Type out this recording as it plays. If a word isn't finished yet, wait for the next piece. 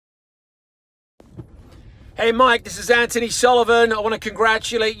Hey Mike, this is Anthony Sullivan. I want to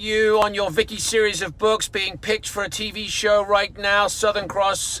congratulate you on your Vickie series of books being picked for a TV show right now. Southern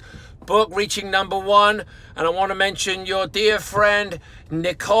Cross book reaching #1. And I want to mention your dear friend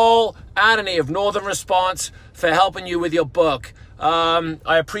Nicole Andani of Northern Response for helping you with your book.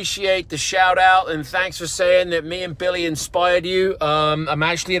 I appreciate the shout out and thanks for saying that me and Billy inspired you. I'm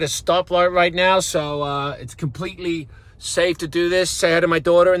actually at a stoplight right now, so it's completely safe to do this. Say hi to my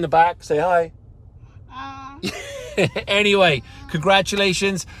daughter in the back. Say hi. Anyway,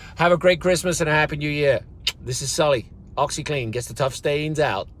 congratulations. Have a great Christmas and a Happy New Year. This is Sully. OxyClean gets the tough stains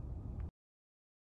out.